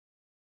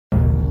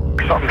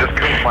Something just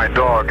killed my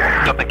dog.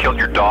 Something killed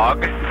your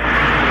dog?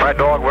 My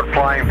dog went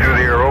flying through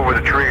the air over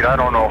the tree, and I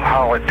don't know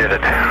how it did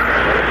it.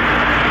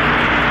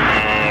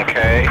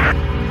 Okay.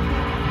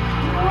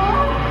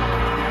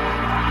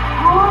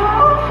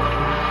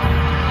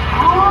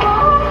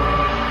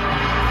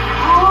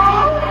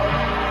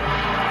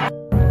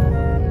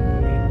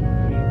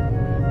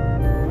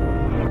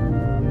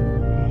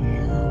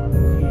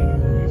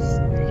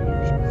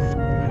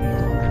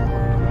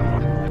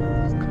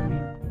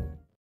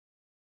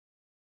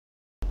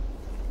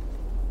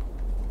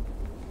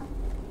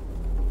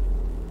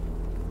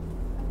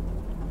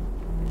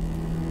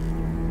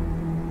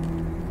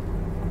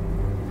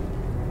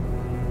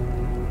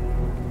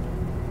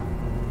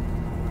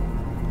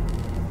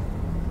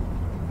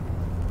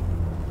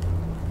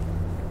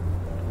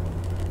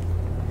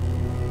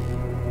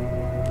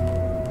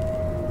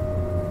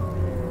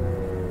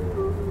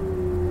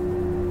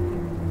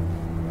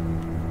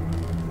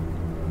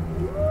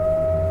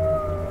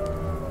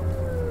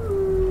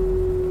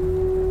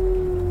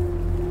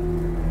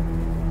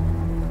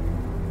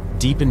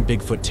 Deep in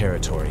Bigfoot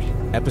territory,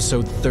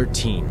 Episode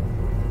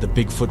 13, The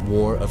Bigfoot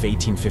War of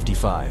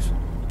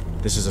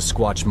 1855. This is a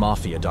Squatch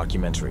Mafia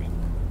documentary.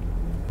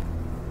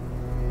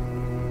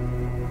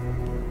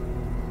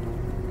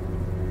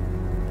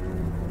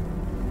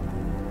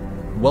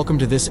 Welcome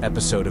to this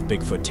episode of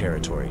Bigfoot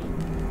territory.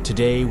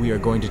 Today we are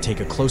going to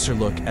take a closer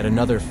look at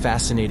another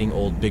fascinating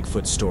old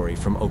Bigfoot story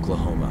from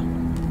Oklahoma.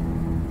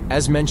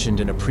 As mentioned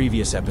in a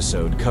previous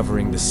episode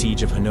covering the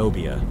Siege of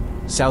Honobia,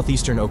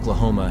 southeastern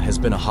Oklahoma has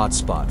been a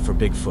hotspot for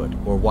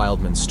Bigfoot or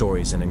wildman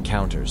stories and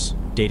encounters,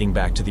 dating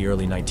back to the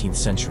early 19th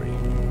century.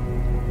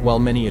 While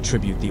many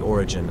attribute the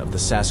origin of the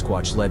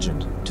Sasquatch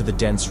legend to the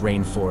dense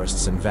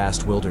rainforests and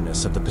vast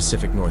wilderness of the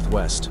Pacific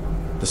Northwest,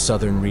 the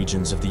southern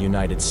regions of the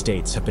United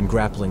States have been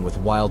grappling with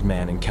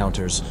wildman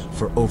encounters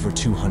for over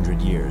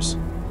 200 years.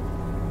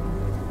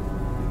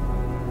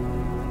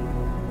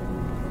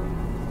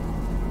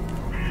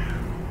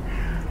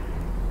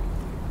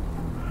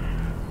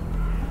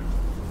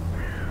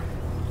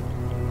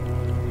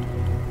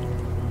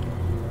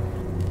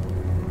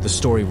 The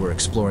story we're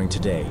exploring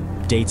today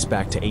dates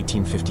back to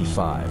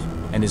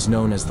 1855 and is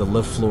known as the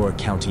Leflore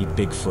County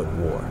Bigfoot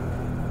War.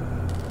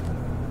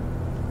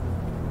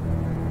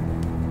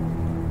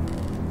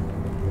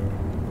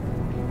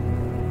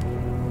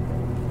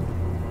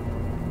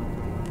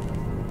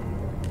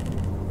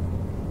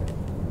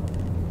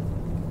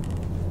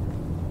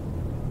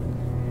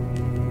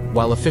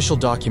 While official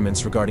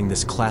documents regarding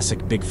this classic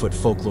Bigfoot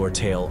folklore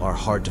tale are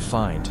hard to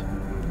find,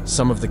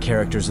 some of the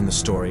characters in the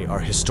story are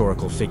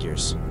historical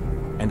figures,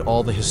 and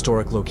all the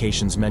historic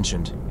locations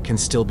mentioned can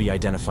still be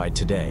identified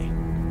today.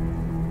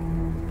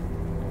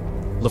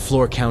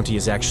 Leflore County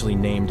is actually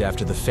named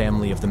after the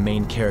family of the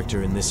main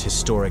character in this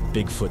historic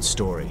Bigfoot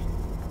story,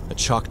 a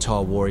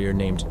Choctaw warrior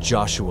named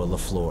Joshua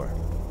Leflore.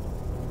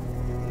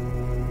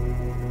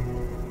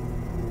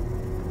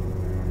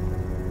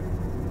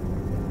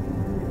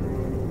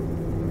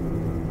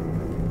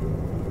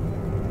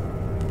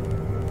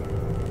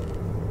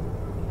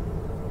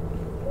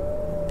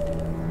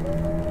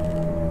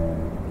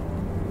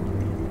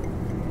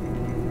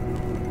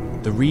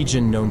 The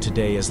region known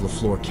today as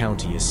Leflore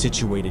County is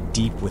situated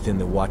deep within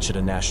the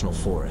Ouachita National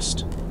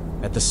Forest,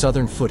 at the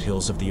southern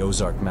foothills of the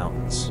Ozark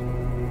Mountains.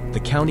 The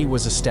county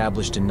was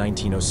established in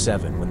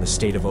 1907 when the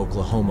state of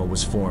Oklahoma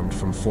was formed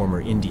from former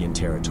Indian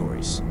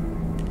territories.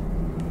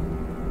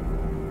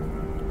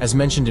 As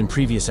mentioned in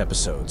previous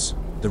episodes,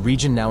 the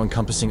region now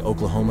encompassing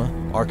Oklahoma,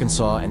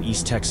 Arkansas, and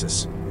East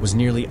Texas was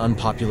nearly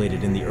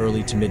unpopulated in the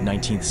early to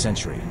mid-19th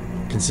century,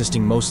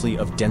 consisting mostly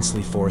of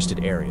densely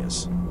forested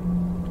areas.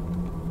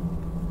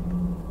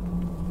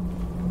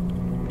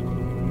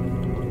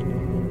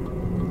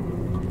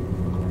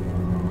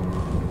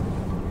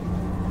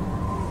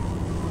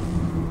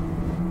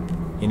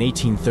 In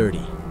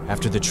 1830,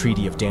 after the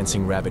Treaty of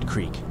Dancing Rabbit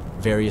Creek,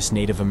 various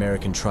Native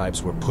American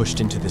tribes were pushed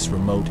into this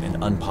remote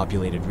and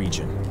unpopulated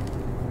region.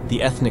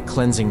 The ethnic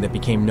cleansing that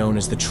became known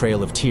as the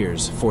Trail of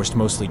Tears forced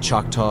mostly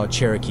Choctaw,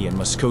 Cherokee, and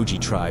Muskogee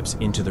tribes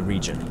into the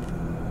region.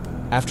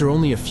 After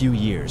only a few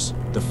years,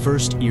 the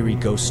first eerie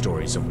ghost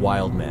stories of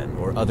wild men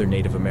or other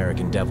Native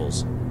American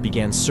devils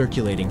began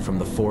circulating from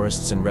the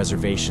forests and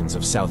reservations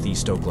of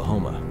southeast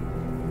Oklahoma.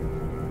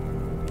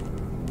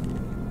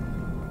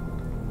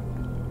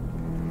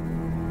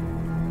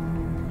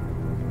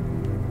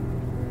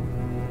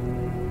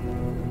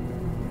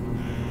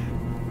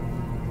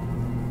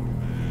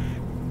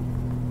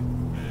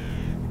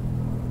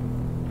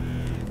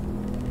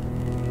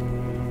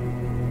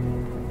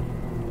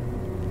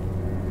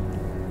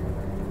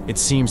 It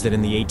seems that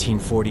in the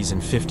 1840s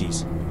and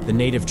 50s, the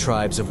native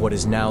tribes of what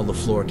is now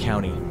Leflore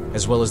County,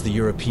 as well as the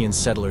European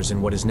settlers in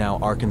what is now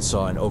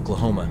Arkansas and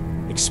Oklahoma,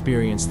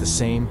 experienced the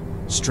same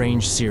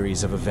strange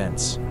series of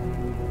events.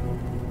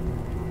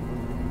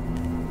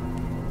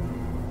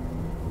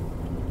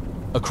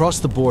 Across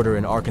the border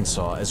in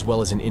Arkansas, as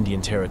well as in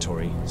Indian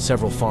Territory,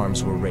 several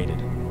farms were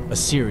raided, a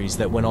series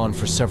that went on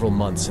for several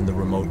months in the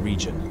remote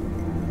region.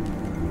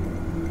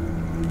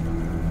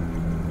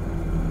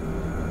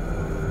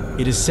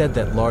 It is said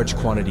that large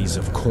quantities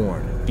of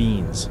corn,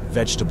 beans,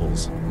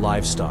 vegetables,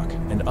 livestock,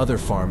 and other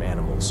farm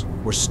animals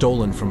were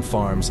stolen from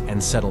farms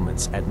and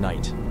settlements at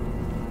night.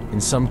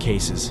 In some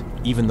cases,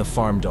 even the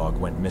farm dog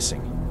went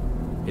missing.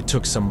 It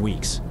took some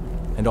weeks,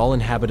 and all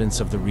inhabitants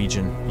of the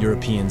region,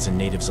 Europeans and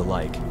natives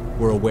alike,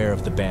 were aware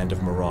of the band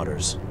of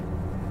marauders.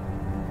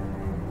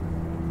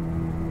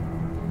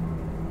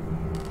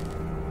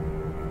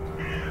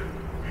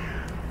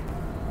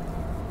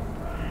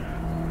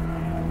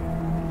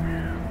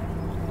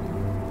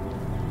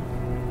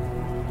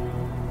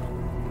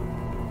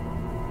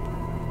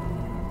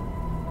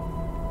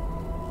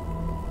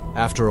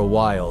 After a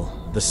while,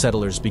 the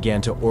settlers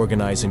began to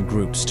organize in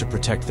groups to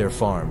protect their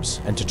farms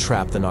and to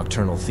trap the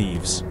nocturnal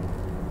thieves.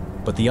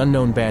 But the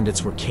unknown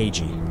bandits were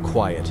cagey,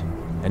 quiet,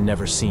 and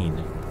never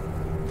seen.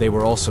 They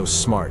were also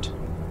smart,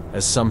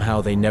 as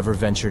somehow they never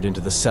ventured into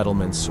the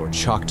settlements or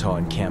Choctaw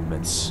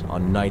encampments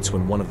on nights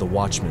when one of the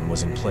watchmen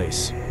was in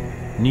place.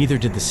 Neither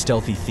did the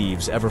stealthy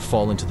thieves ever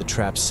fall into the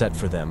traps set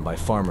for them by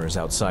farmers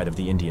outside of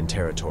the Indian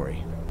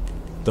Territory.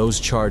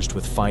 Those charged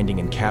with finding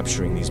and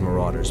capturing these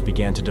marauders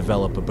began to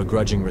develop a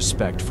begrudging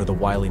respect for the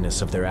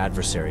wiliness of their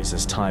adversaries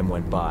as time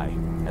went by,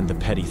 and the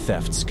petty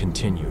thefts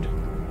continued.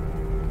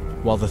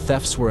 While the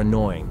thefts were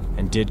annoying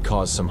and did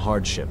cause some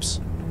hardships,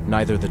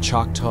 neither the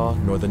Choctaw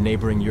nor the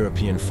neighboring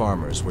European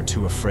farmers were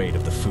too afraid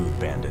of the food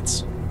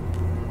bandits.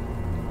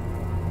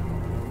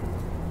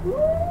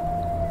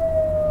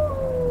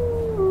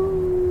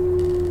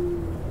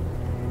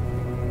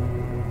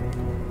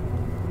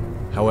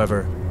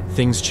 However,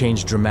 things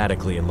changed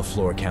dramatically in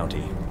Lafleur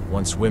County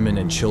once women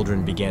and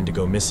children began to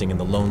go missing in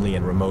the lonely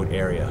and remote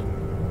area.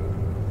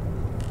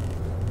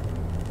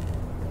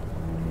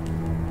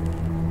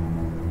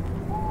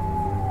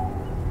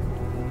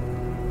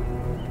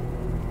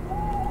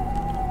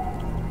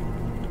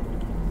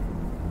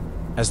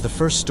 As the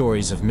first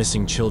stories of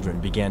missing children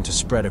began to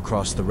spread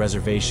across the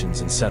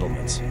reservations and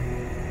settlements,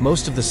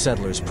 most of the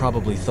settlers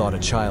probably thought a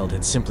child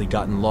had simply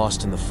gotten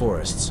lost in the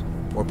forests,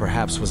 or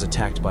perhaps was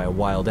attacked by a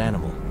wild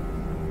animal.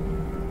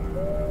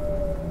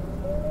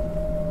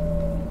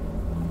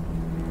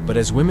 But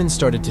as women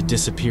started to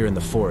disappear in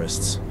the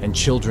forests, and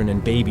children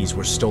and babies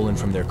were stolen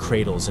from their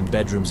cradles and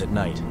bedrooms at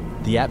night,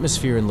 the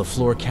atmosphere in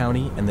Lafleur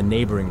County and the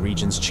neighboring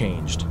regions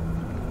changed.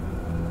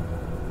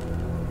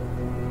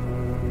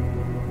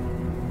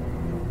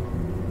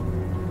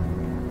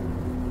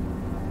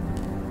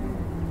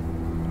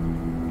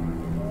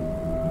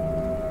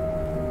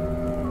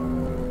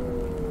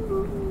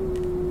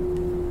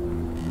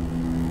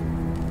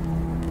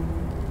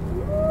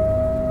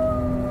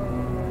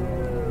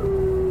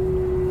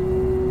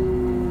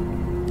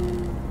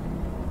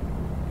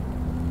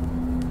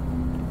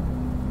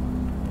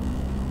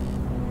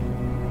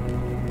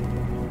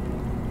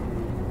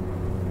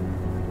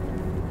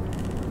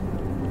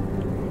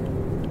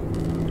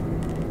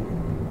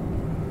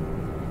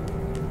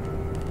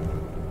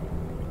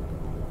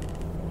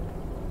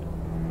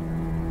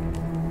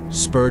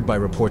 Spurred by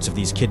reports of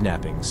these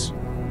kidnappings,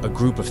 a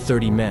group of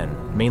 30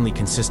 men, mainly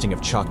consisting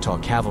of Choctaw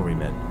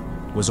cavalrymen,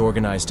 was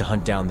organized to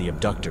hunt down the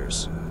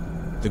abductors.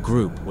 The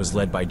group was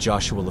led by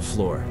Joshua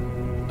Lafleur,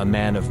 a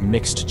man of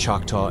mixed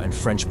Choctaw and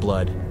French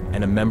blood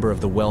and a member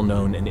of the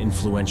well-known and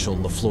influential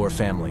Lafleur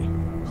family,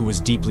 who was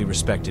deeply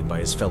respected by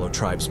his fellow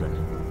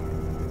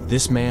tribesmen.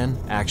 This man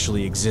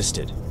actually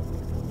existed.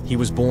 He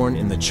was born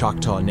in the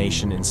Choctaw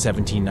Nation in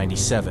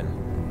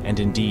 1797 and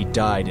indeed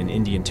died in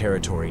Indian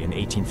Territory in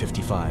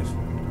 1855.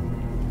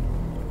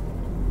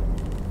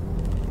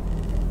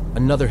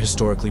 Another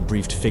historically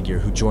briefed figure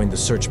who joined the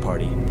search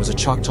party was a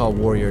Choctaw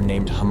warrior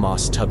named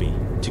Hamas Tubby,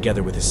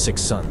 together with his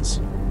 6 sons.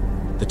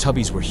 The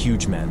Tubbies were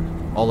huge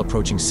men, all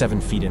approaching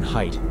 7 feet in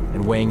height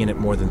and weighing in at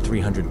more than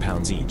 300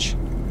 pounds each,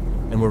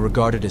 and were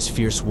regarded as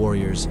fierce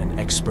warriors and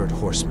expert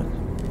horsemen.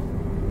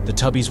 The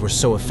Tubbies were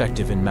so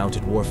effective in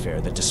mounted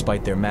warfare that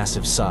despite their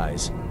massive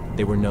size,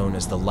 they were known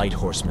as the light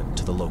horsemen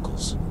to the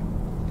locals.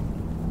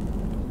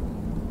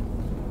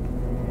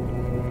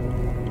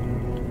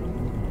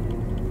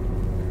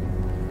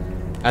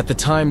 At the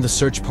time the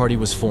search party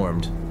was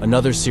formed,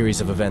 another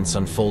series of events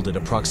unfolded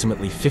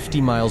approximately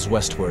 50 miles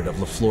westward of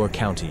Lafleur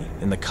County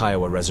in the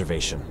Kiowa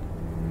Reservation.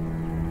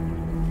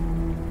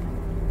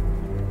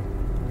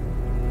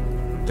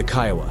 The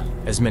Kiowa,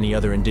 as many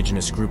other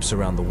indigenous groups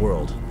around the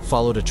world,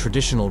 followed a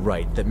traditional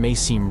rite that may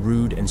seem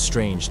rude and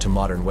strange to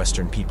modern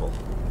Western people.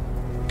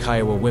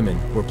 Kiowa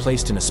women were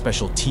placed in a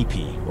special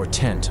teepee or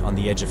tent on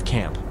the edge of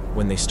camp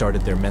when they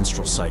started their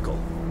menstrual cycle.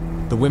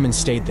 The women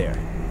stayed there,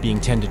 being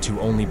tended to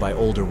only by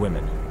older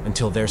women,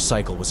 until their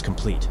cycle was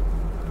complete.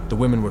 The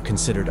women were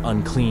considered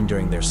unclean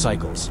during their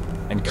cycles,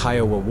 and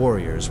Kiowa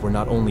warriors were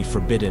not only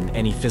forbidden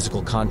any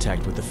physical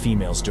contact with the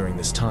females during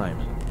this time,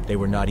 they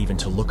were not even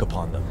to look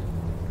upon them.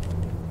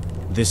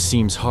 This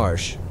seems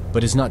harsh,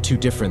 but is not too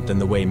different than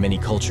the way many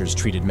cultures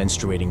treated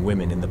menstruating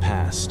women in the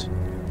past.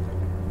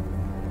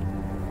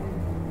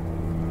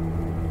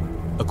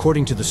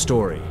 According to the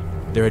story,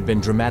 there had been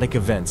dramatic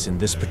events in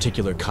this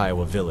particular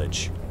Kiowa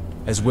village,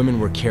 as women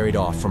were carried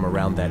off from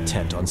around that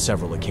tent on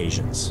several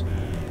occasions.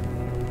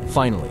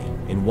 Finally,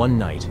 in one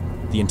night,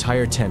 the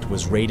entire tent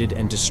was raided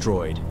and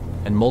destroyed,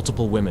 and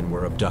multiple women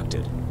were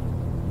abducted.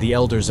 The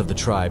elders of the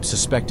tribe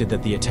suspected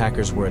that the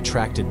attackers were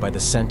attracted by the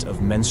scent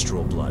of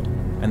menstrual blood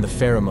and the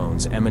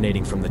pheromones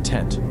emanating from the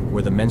tent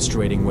where the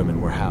menstruating women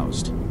were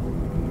housed.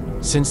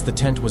 Since the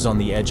tent was on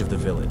the edge of the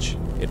village,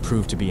 it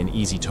proved to be an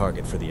easy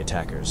target for the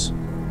attackers.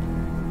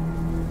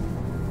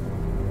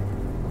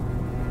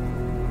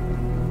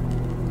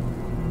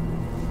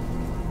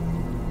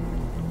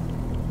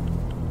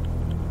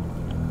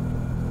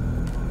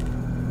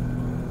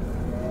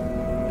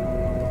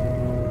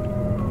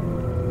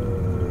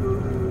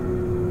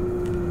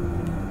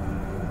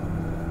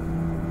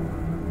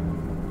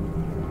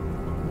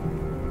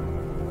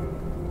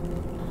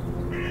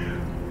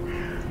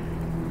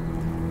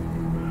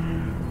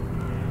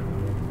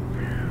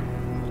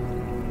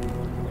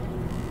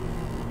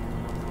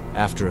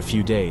 After a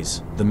few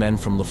days, the men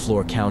from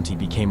Leflore County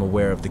became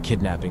aware of the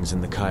kidnappings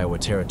in the Kiowa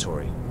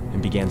territory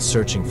and began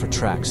searching for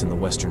tracks in the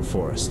western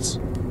forests.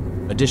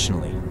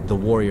 Additionally, the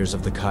warriors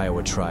of the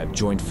Kiowa tribe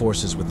joined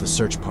forces with the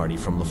search party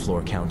from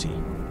Leflore County.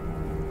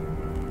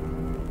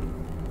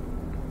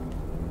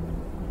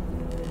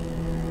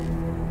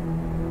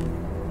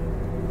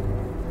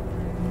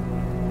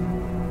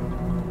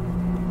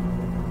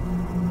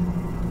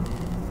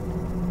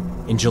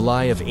 In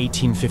July of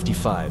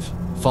 1855,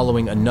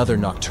 following another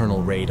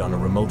nocturnal raid on a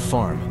remote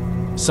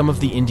farm, some of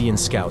the Indian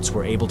scouts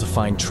were able to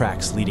find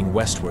tracks leading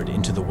westward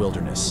into the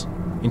wilderness,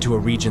 into a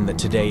region that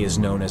today is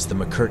known as the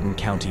McCurtain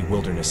County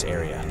Wilderness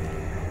Area.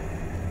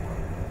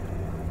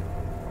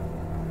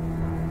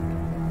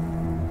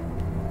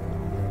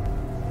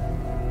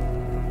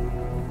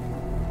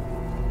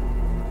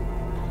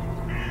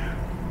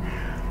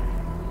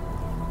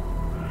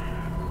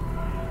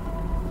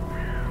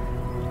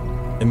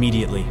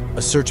 Immediately,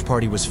 a search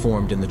party was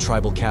formed in the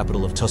tribal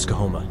capital of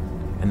Tuscahoma,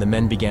 and the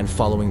men began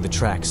following the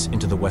tracks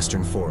into the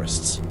western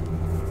forests.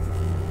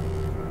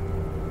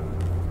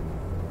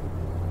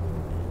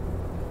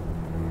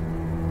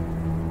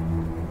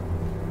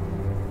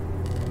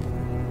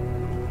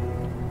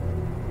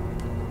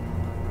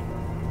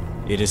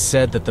 It is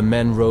said that the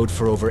men rode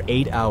for over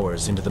 8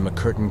 hours into the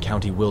McCurtain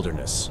County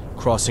wilderness,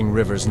 crossing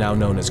rivers now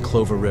known as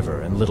Clover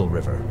River and Little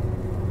River.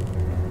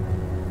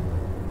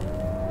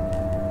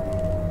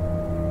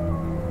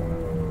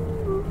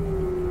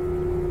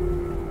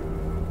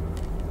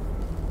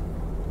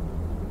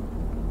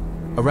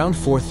 Around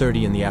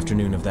 4:30 in the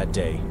afternoon of that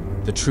day,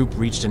 the troop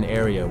reached an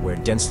area where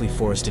densely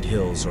forested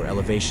hills or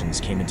elevations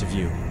came into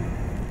view.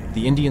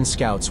 The Indian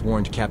scouts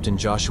warned Captain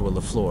Joshua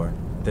Leflore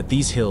that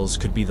these hills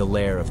could be the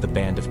lair of the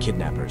band of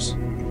kidnappers.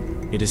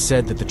 It is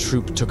said that the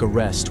troop took a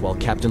rest while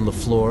Captain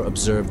Leflore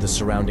observed the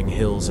surrounding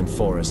hills and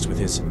forest with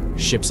his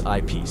ship's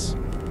eyepiece,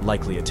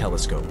 likely a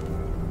telescope.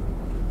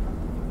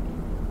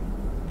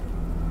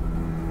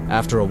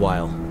 After a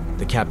while,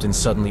 the captain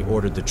suddenly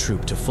ordered the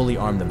troop to fully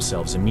arm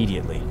themselves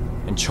immediately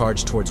and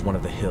charged towards one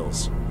of the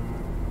hills.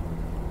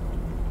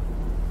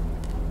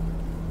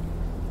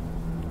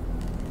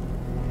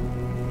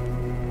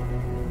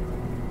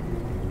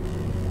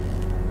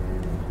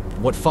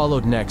 What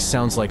followed next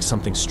sounds like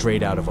something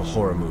straight out of a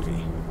horror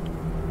movie.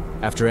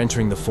 After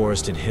entering the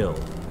forested hill,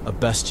 a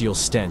bestial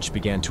stench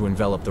began to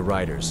envelop the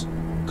riders,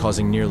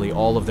 causing nearly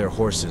all of their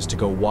horses to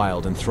go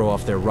wild and throw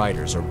off their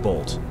riders or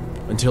bolt,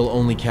 until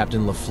only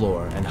Captain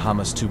Leflore and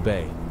Hamas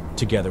Toubé,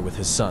 together with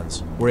his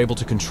sons, were able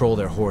to control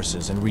their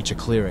horses and reach a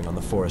clearing on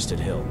the forested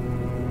hill.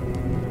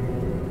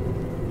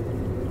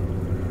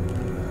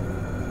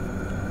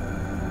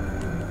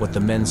 What the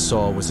men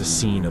saw was a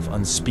scene of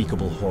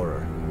unspeakable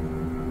horror.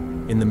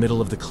 In the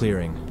middle of the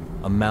clearing,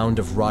 a mound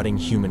of rotting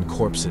human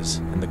corpses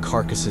and the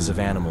carcasses of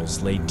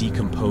animals lay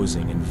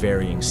decomposing in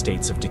varying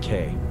states of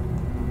decay.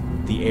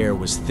 The air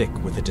was thick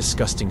with a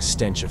disgusting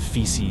stench of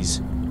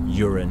feces,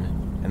 urine,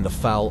 and the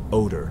foul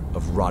odor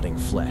of rotting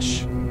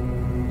flesh.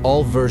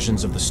 All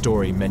versions of the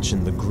story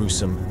mention the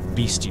gruesome,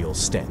 bestial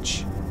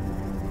stench.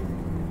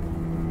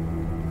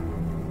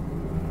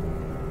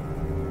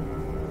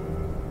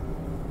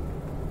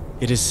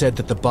 It is said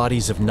that the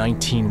bodies of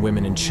 19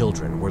 women and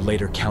children were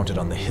later counted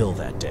on the hill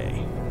that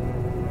day.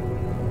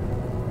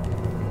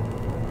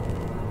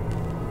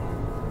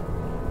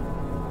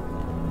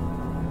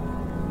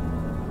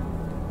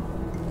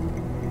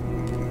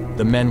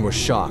 The men were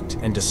shocked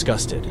and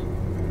disgusted.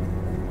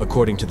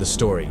 According to the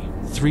story,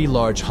 3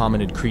 large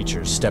hominid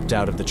creatures stepped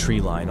out of the tree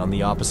line on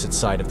the opposite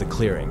side of the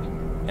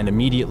clearing and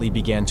immediately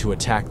began to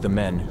attack the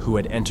men who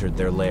had entered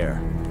their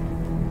lair.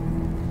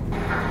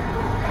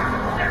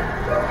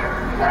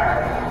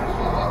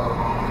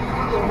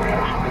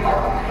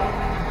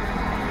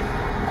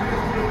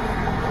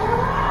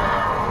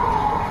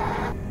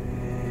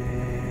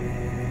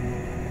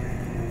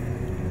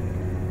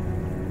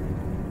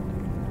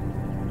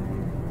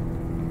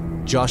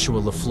 Joshua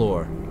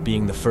Leflore,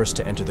 being the first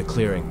to enter the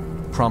clearing,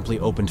 promptly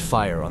opened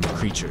fire on the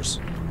creatures.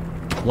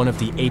 One of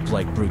the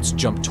ape-like brutes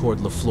jumped toward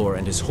Leflore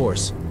and his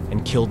horse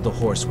and killed the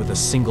horse with a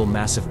single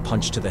massive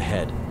punch to the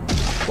head,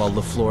 while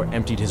Leflore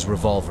emptied his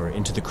revolver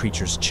into the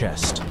creature's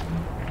chest.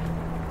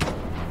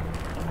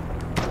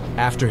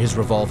 After his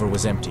revolver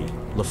was empty,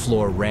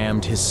 LaFleur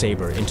rammed his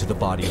saber into the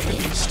body of the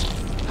beast.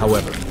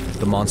 However,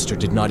 the monster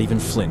did not even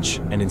flinch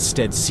and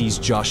instead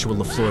seized Joshua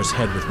LaFleur's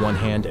head with one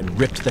hand and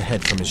ripped the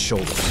head from his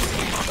shoulders.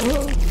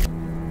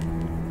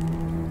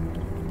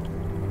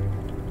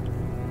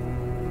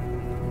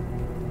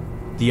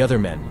 The other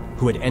men,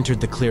 who had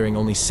entered the clearing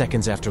only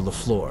seconds after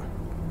LaFleur,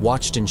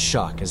 watched in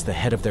shock as the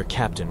head of their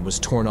captain was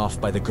torn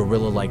off by the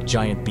gorilla-like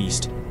giant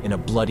beast in a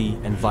bloody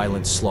and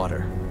violent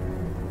slaughter.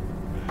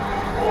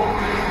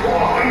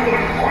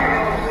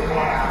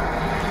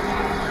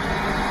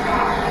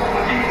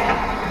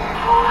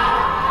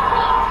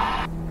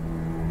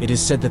 It is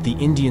said that the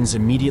Indians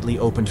immediately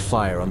opened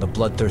fire on the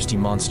bloodthirsty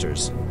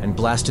monsters and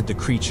blasted the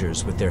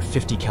creatures with their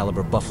 .50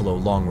 caliber buffalo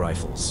long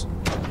rifles.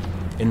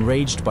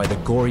 Enraged by the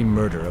gory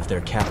murder of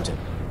their captain,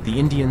 the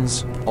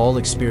Indians, all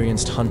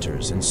experienced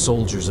hunters and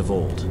soldiers of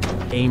old,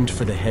 aimed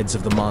for the heads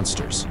of the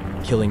monsters,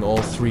 killing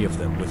all three of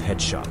them with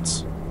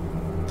headshots.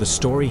 The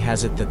story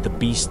has it that the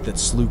beast that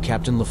slew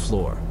Captain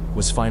LaFleur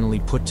was finally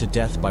put to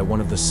death by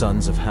one of the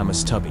sons of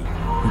Hamas-Tubby,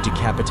 who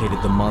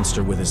decapitated the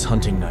monster with his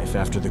hunting knife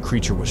after the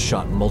creature was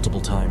shot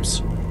multiple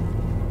times.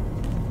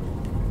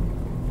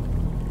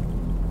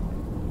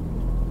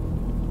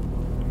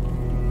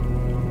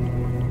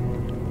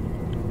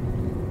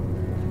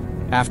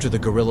 After the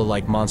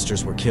gorilla-like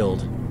monsters were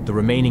killed, the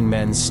remaining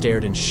men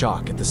stared in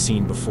shock at the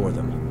scene before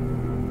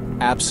them.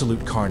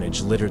 Absolute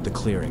carnage littered the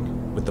clearing,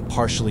 with the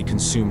partially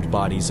consumed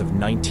bodies of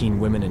 19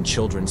 women and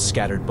children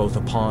scattered both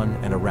upon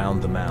and around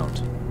the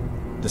mound.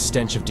 The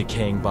stench of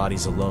decaying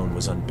bodies alone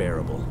was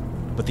unbearable,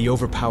 but the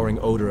overpowering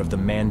odor of the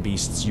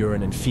man-beast's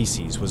urine and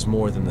feces was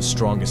more than the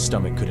strongest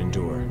stomach could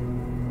endure.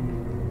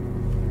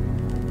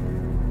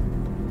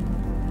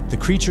 The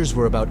creatures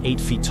were about 8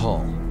 feet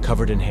tall,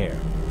 covered in hair,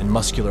 and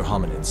muscular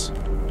hominids,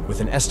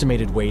 with an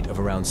estimated weight of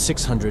around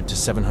 600 to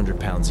 700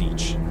 pounds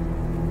each.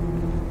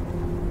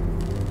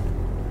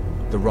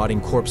 The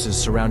rotting corpses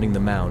surrounding the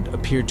mound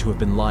appeared to have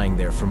been lying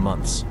there for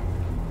months.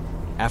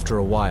 After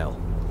a while,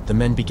 the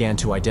men began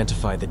to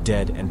identify the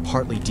dead and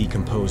partly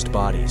decomposed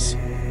bodies,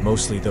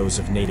 mostly those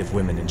of native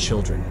women and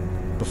children,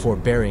 before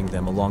burying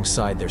them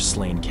alongside their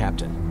slain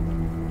captain.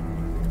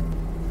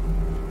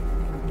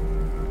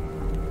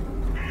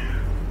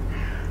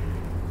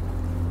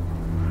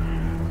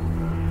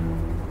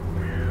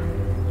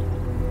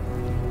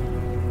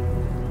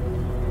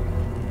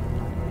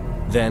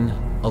 Then,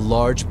 a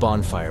large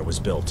bonfire was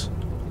built,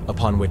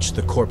 upon which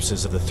the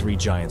corpses of the 3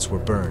 giants were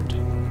burned.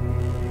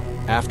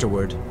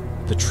 Afterward,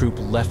 the troop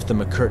left the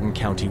McCurtain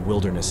County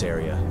wilderness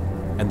area,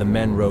 and the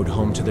men rode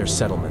home to their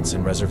settlements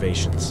and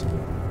reservations.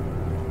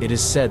 It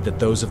is said that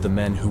those of the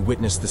men who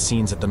witnessed the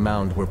scenes at the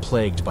mound were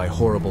plagued by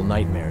horrible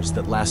nightmares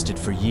that lasted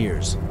for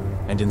years,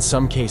 and in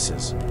some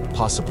cases,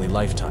 possibly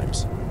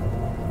lifetimes.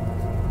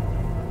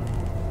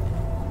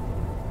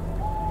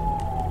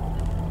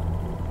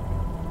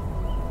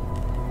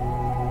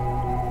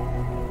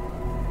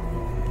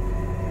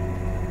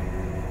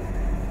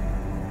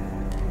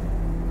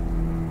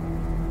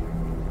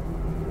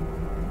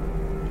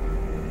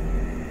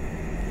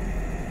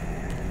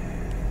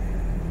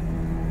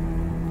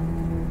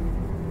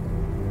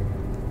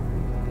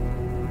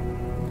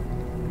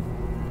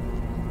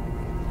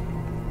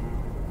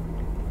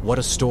 What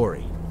a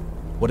story.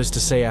 What is to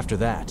say after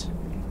that?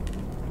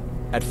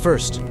 At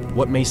first,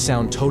 what may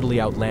sound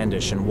totally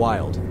outlandish and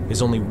wild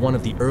is only one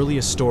of the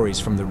earliest stories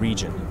from the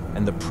region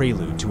and the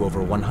prelude to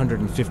over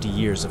 150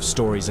 years of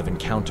stories of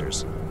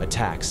encounters,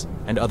 attacks,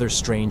 and other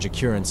strange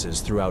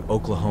occurrences throughout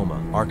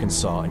Oklahoma,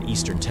 Arkansas, and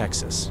eastern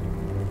Texas.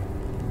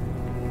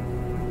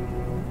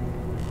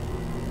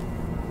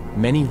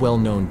 Many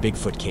well-known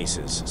Bigfoot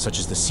cases, such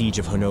as the Siege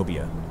of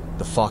Honobia,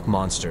 the Fawk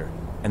Monster,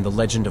 and the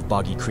Legend of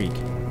Boggy Creek,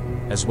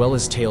 as well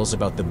as tales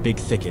about the Big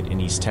Thicket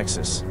in East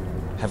Texas,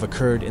 have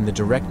occurred in the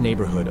direct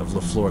neighborhood of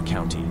LaFleur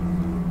County.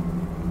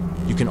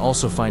 You can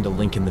also find a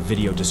link in the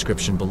video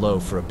description below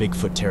for a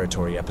Bigfoot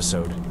Territory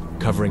episode,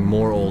 covering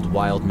more old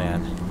wild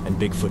man and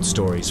Bigfoot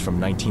stories from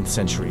 19th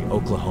century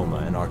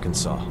Oklahoma and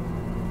Arkansas.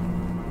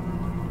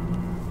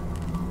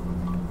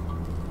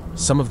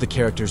 Some of the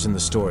characters in the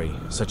story,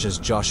 such as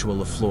Joshua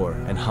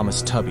LaFleur and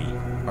Hamas-Tubby,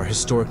 are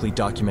historically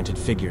documented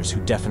figures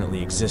who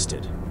definitely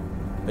existed.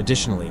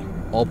 Additionally,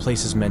 all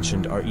places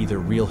mentioned are either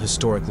real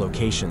historic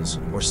locations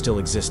or still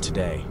exist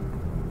today.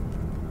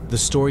 The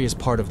story is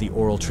part of the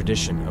oral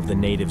tradition of the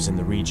natives in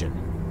the region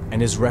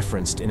and is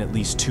referenced in at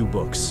least 2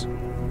 books: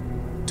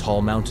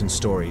 Tall Mountain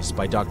Stories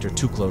by Dr.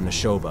 Tuklo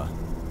Nashoba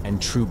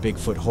and True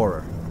Bigfoot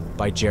Horror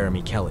by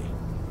Jeremy Kelly.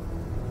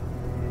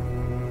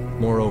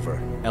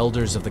 Moreover,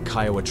 elders of the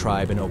Kiowa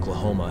tribe in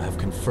Oklahoma have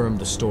confirmed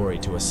the story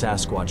to a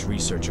Sasquatch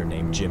researcher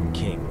named Jim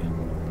King.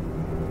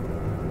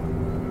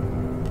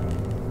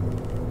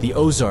 The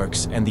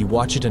Ozarks and the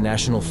Ouachita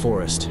National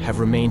Forest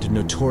have remained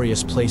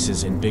notorious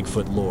places in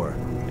Bigfoot lore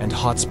and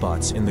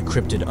hotspots in the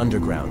cryptid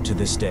underground to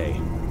this day.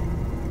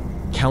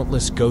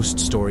 Countless ghost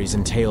stories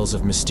and tales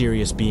of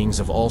mysterious beings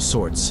of all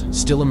sorts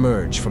still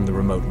emerge from the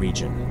remote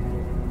region.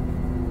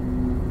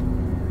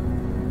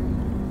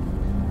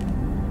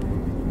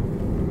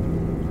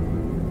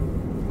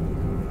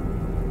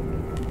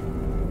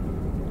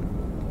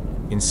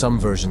 In some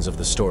versions of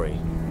the story,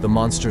 the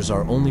monsters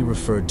are only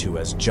referred to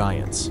as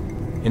giants.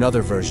 In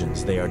other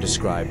versions, they are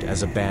described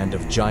as a band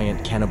of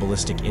giant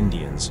cannibalistic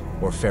Indians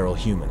or feral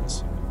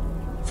humans.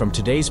 From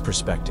today's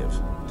perspective,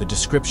 the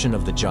description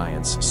of the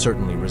giants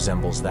certainly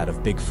resembles that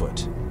of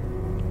Bigfoot.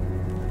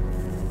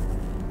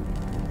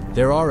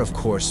 There are, of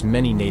course,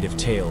 many native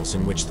tales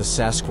in which the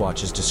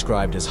Sasquatch is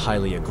described as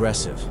highly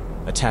aggressive,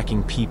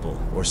 attacking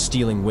people or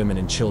stealing women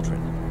and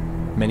children.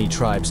 Many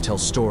tribes tell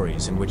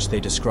stories in which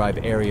they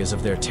describe areas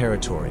of their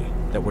territory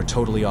that were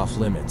totally off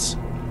limits,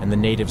 and the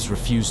natives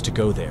refused to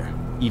go there,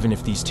 even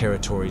if these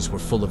territories were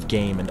full of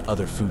game and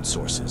other food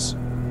sources,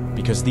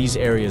 because these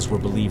areas were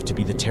believed to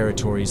be the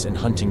territories and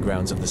hunting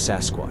grounds of the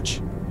Sasquatch.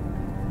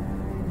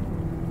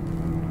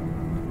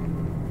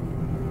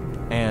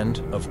 And,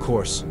 of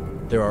course,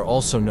 there are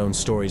also known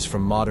stories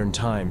from modern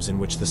times in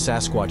which the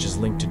Sasquatch is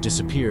linked to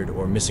disappeared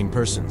or missing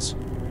persons.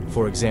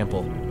 For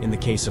example, in the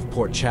case of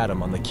Port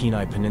Chatham on the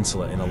Kenai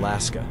Peninsula in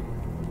Alaska.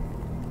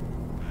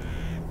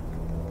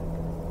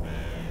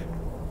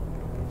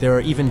 There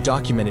are even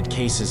documented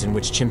cases in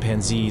which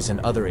chimpanzees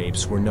and other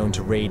apes were known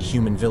to raid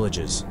human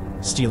villages,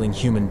 stealing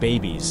human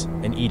babies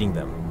and eating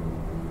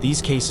them.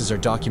 These cases are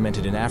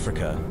documented in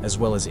Africa as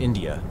well as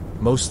India,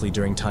 mostly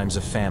during times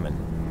of famine.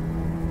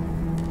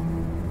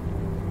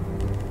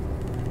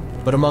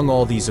 But among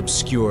all these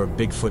obscure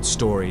Bigfoot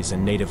stories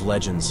and native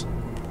legends,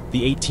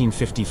 the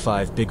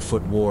 1855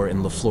 Bigfoot War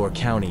in Lafleur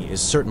County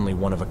is certainly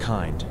one of a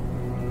kind.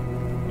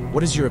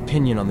 What is your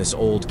opinion on this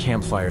old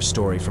campfire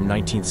story from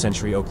 19th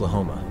century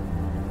Oklahoma?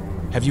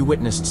 Have you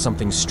witnessed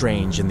something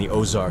strange in the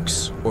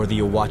Ozarks or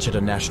the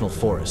Ouachita National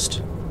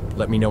Forest?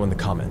 Let me know in the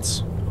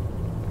comments.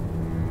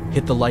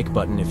 Hit the like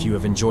button if you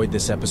have enjoyed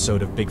this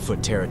episode of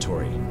Bigfoot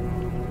Territory.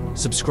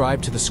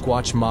 Subscribe to the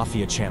Squatch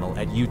Mafia channel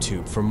at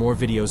YouTube for more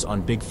videos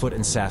on Bigfoot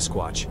and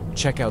Sasquatch.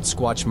 Check out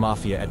Squatch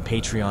Mafia at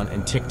Patreon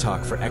and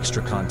TikTok for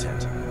extra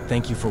content.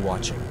 Thank you for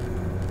watching.